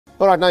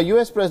All right, now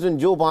US President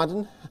Joe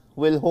Biden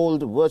will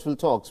hold virtual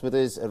talks with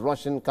his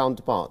Russian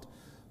counterpart,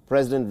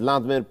 President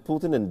Vladimir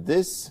Putin, and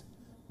this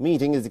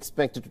meeting is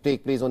expected to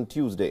take place on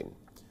Tuesday.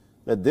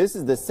 Now, this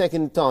is the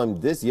second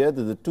time this year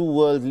that the two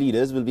world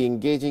leaders will be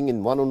engaging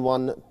in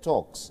one-on-one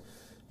talks.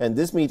 And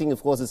this meeting,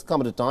 of course, has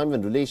come at a time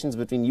when relations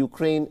between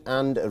Ukraine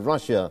and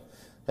Russia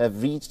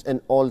have reached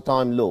an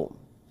all-time low.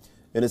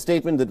 In a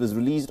statement that was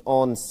released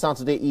on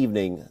Saturday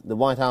evening, the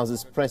White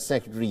House's press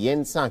secretary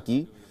Jen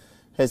Psaki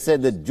has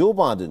said that Joe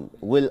Biden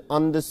will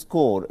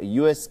underscore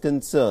U.S.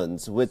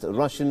 concerns with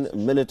Russian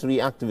military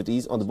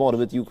activities on the border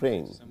with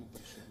Ukraine,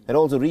 and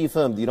also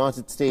reaffirmed the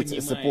United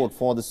States' support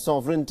for the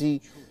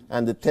sovereignty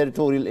and the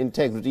territorial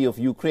integrity of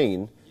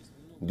Ukraine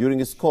during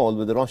his call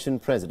with the Russian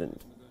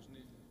president.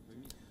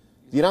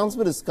 The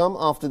announcement has come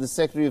after the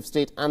Secretary of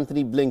State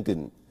Antony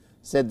Blinken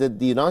said that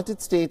the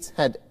United States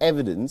had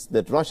evidence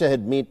that Russia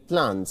had made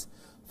plans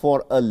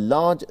for a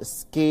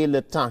large-scale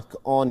attack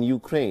on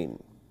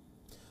Ukraine.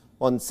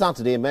 On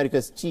Saturday,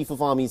 America's Chief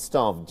of Army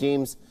Staff,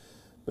 James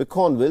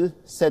McConville,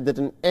 said that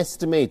an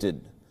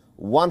estimated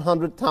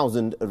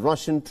 100,000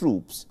 Russian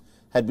troops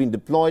had been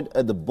deployed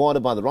at the border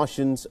by the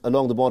Russians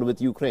along the border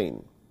with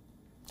Ukraine.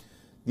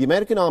 The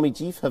American Army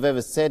chief,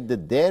 however, said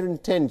that their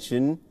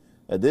intention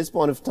at this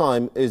point of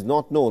time is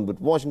not known, but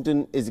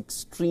Washington is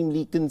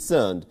extremely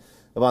concerned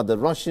about the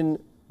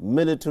Russian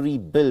military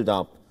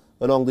build-up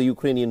along the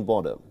Ukrainian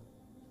border.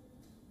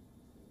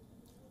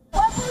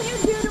 What will you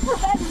do to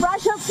prevent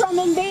Russia from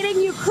invading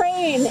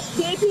Ukraine?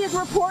 The AP is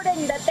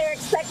reporting that they're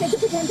expected to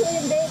potentially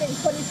invade in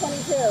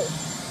 2022.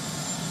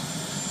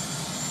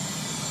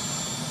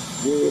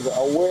 We're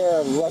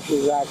aware of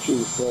Russia's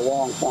actions for a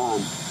long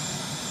time,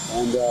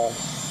 and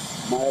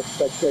my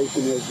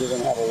expectation is we're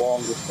going to have a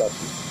long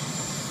discussion.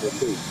 We'll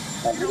see.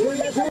 Thank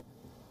you.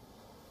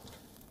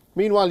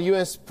 Meanwhile,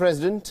 U.S.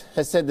 President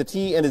has said that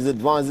he and his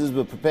advisors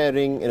were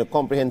preparing in a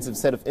comprehensive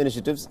set of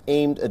initiatives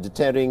aimed at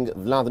deterring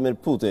Vladimir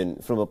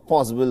Putin from a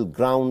possible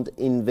ground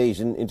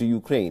invasion into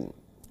Ukraine.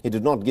 He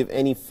did not give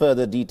any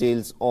further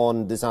details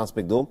on this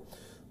aspect, though,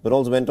 but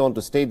also went on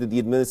to state that the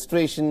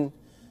administration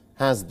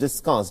has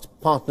discussed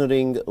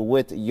partnering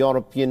with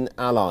European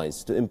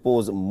allies to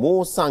impose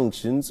more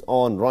sanctions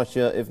on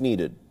Russia if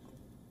needed.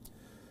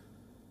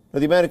 Now,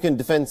 the American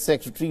Defense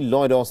Secretary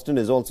Lloyd Austin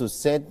has also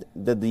said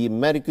that the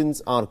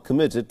Americans are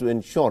committed to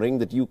ensuring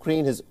that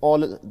Ukraine has all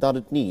that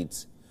it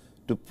needs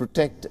to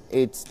protect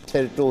its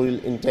territorial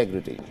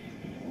integrity.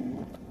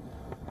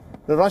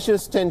 Now,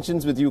 Russia's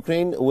tensions with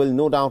Ukraine will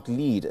no doubt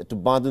lead to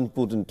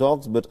Biden-Putin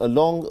talks, but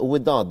along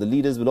with that, the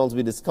leaders will also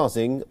be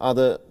discussing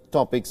other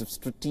topics of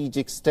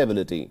strategic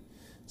stability,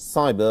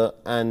 cyber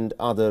and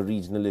other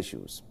regional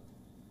issues.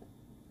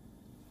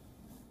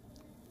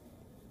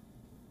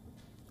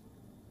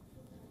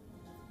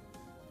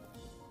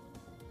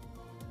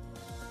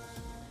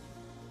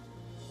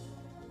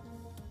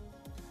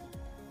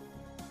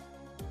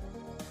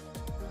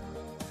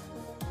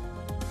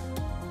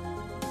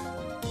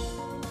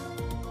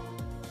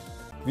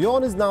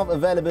 WION is now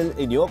available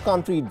in your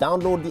country.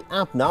 Download the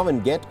app now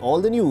and get all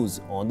the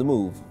news on the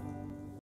move.